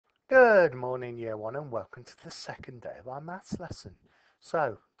Good morning, Year 1, and welcome to the second day of our maths lesson.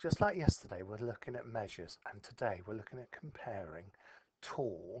 So, just like yesterday, we're looking at measures, and today we're looking at comparing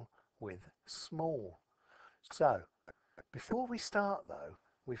tall with small. So, before we start though,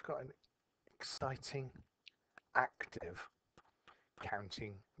 we've got an exciting, active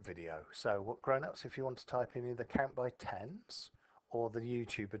counting video. So, what grown-ups, if you want to type in either count by tens or the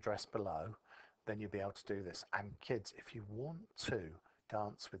YouTube address below, then you'll be able to do this. And kids, if you want to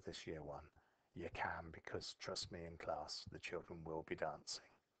dance with this Year 1, you can, because trust me, in class the children will be dancing.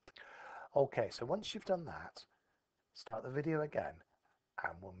 Okay, so once you've done that, start the video again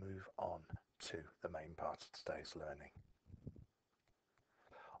and we'll move on to the main part of today's learning.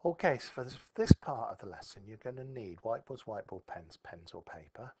 Okay, so for this part of the lesson you're going to need whiteboards, whiteboard pens, pens or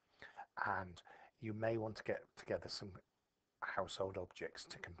paper, and you may want to get together some household objects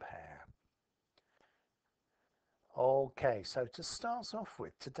to compare. Okay, so to start off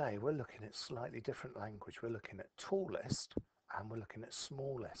with, today we're looking at slightly different language. We're looking at tallest and we're looking at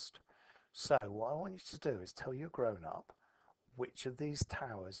smallest. So what I want you to do is tell your grown-up which of these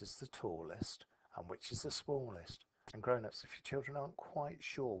towers is the tallest and which is the smallest. And grown-ups, if your children aren't quite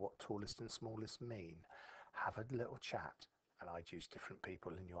sure what tallest and smallest mean, have a little chat and I'd use different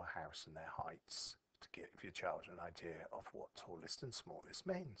people in your house and their heights to give your child an idea of what tallest and smallest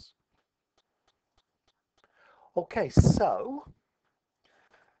means. Okay, so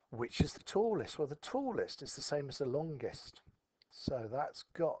which is the tallest? Well, the tallest is the same as the longest. So that's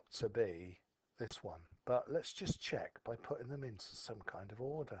got to be this one. But let's just check by putting them into some kind of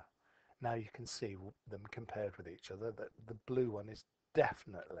order. Now you can see them compared with each other that the blue one is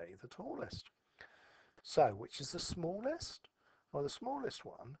definitely the tallest. So which is the smallest? Well, the smallest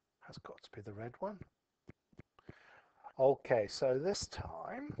one has got to be the red one. Okay, so this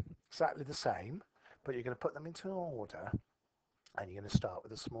time exactly the same, but you're going to put them into an order and you're going to start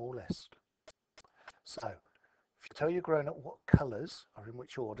with the smallest. So if you tell your grown-up what colours are in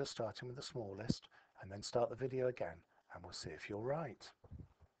which order, starting with the smallest, and then start the video again, and we'll see if you're right.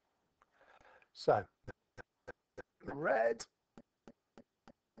 So, red,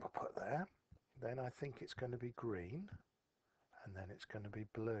 I'll put there. Then I think it's going to be green, and then it's going to be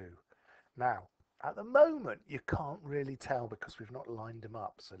blue. Now, at the moment, you can't really tell because we've not lined them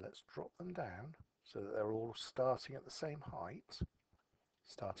up. So let's drop them down so that they're all starting at the same height,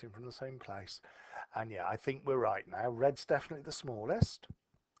 starting from the same place. And yeah, I think we're right now. Red's definitely the smallest.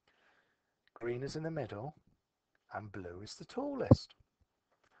 Green is in the middle. And blue is the tallest.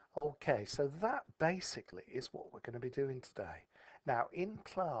 Okay, so that basically is what we're going to be doing today. Now, in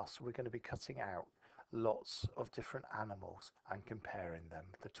class, we're going to be cutting out lots of different animals and comparing them,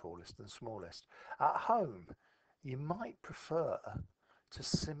 the tallest and smallest. At home, you might prefer to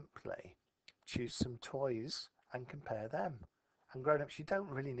simply choose some toys and compare them. And grown-ups, you don't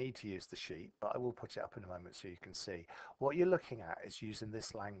really need to use the sheet, but I will put it up in a moment so you can see. What you're looking at is using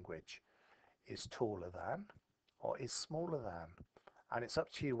this language. Is taller than or is smaller than. And it's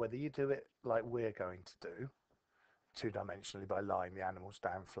up to you whether you do it like we're going to do, two-dimensionally by lying the animals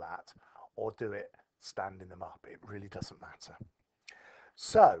down flat, or do it standing them up. It really doesn't matter.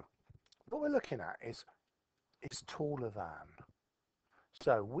 So what we're looking at is taller than.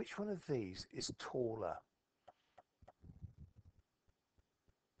 So which one of these is taller?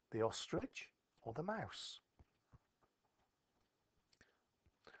 The ostrich or the mouse?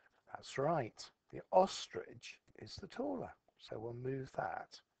 That's right. The ostrich is the taller. So we'll move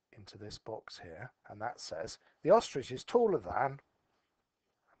that into this box here, and that says the ostrich is taller than,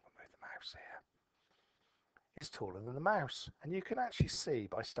 we'll move the mouse here, is taller than the mouse. And you can actually see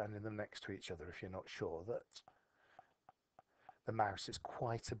by standing them next to each other, if you're not sure, that the mouse is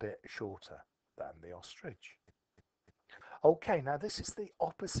quite a bit shorter than the ostrich. Okay, now this is the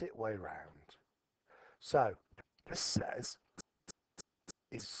opposite way round. So this says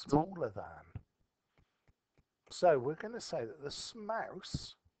is smaller than. So we're going to say that the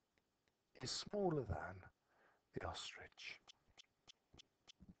mouse is smaller than the ostrich.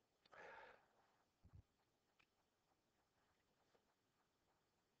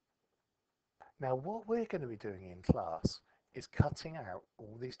 Now what we're going to be doing in class is cutting out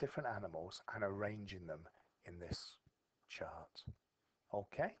all these different animals and arranging them in this chart.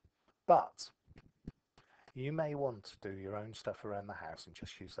 Okay? But you may want to do your own stuff around the house and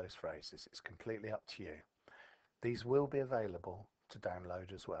just use those phrases. It's completely up to you. These will be available to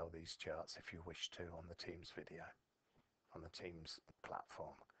download as well, these charts, if you wish to, on the Teams video, on the Teams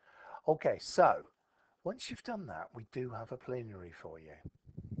platform. Okay, so once you've done that, we do have a plenary for you.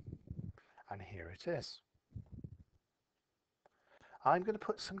 And here it is. I'm going to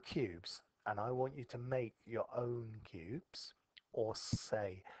put some cubes and I want you to make your own cubes or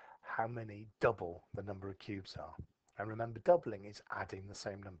say how many double the number of cubes are. And remember, doubling is adding the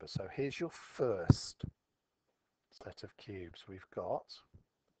same number. So here's your first set of cubes. We've got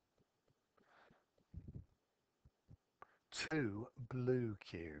 2 blue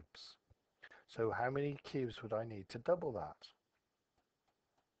cubes. So how many cubes would I need to double that?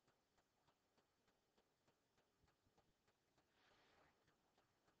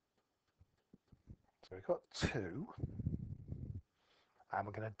 So we've got 2, and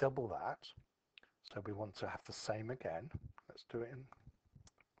we're going to double that. So we want to have the same again. Let's do it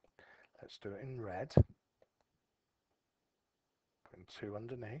in red. Putting 2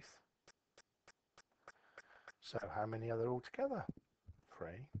 underneath. So how many are there altogether? 3,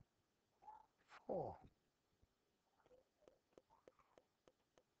 4.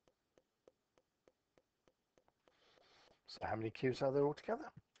 So how many cubes are there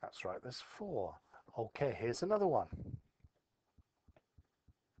altogether? That's right, there's 4. Okay, here's another one.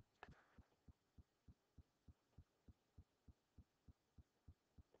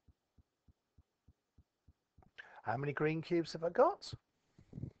 How many green cubes have I got?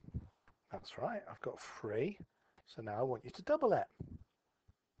 That's right, I've got 3. So now I want you to double it.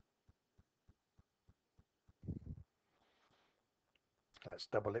 Let's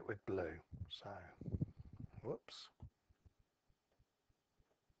double it with blue. So, whoops.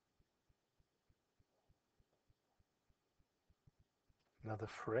 Another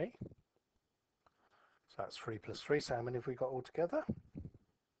 3. So that's 3 plus 3. So how many have we got altogether?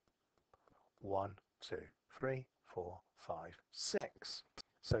 1, 2, 3, 4, 5, 6.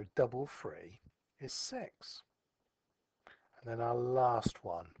 So double 3 is 6. And then our last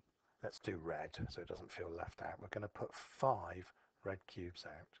one, let's do red so it doesn't feel left out. We're going to put 5 red cubes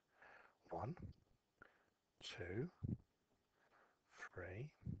out. 1, 2, 3,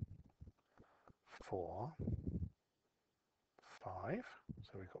 4, 5.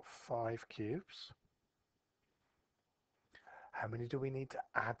 So we've got 5 cubes. How many do we need to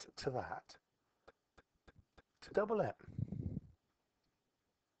add to that to double it?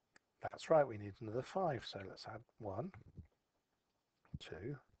 That's right, we need another 5. So let's add 1,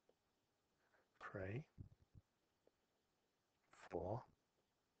 2, 3, 4,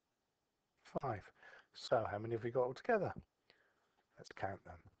 5. So how many have we got altogether? Let's count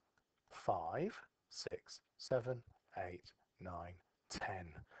them. 5, 6, 7, 8, 9, 10.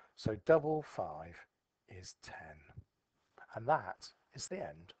 So double 5 is 10. And that is the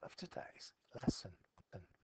end of today's lesson.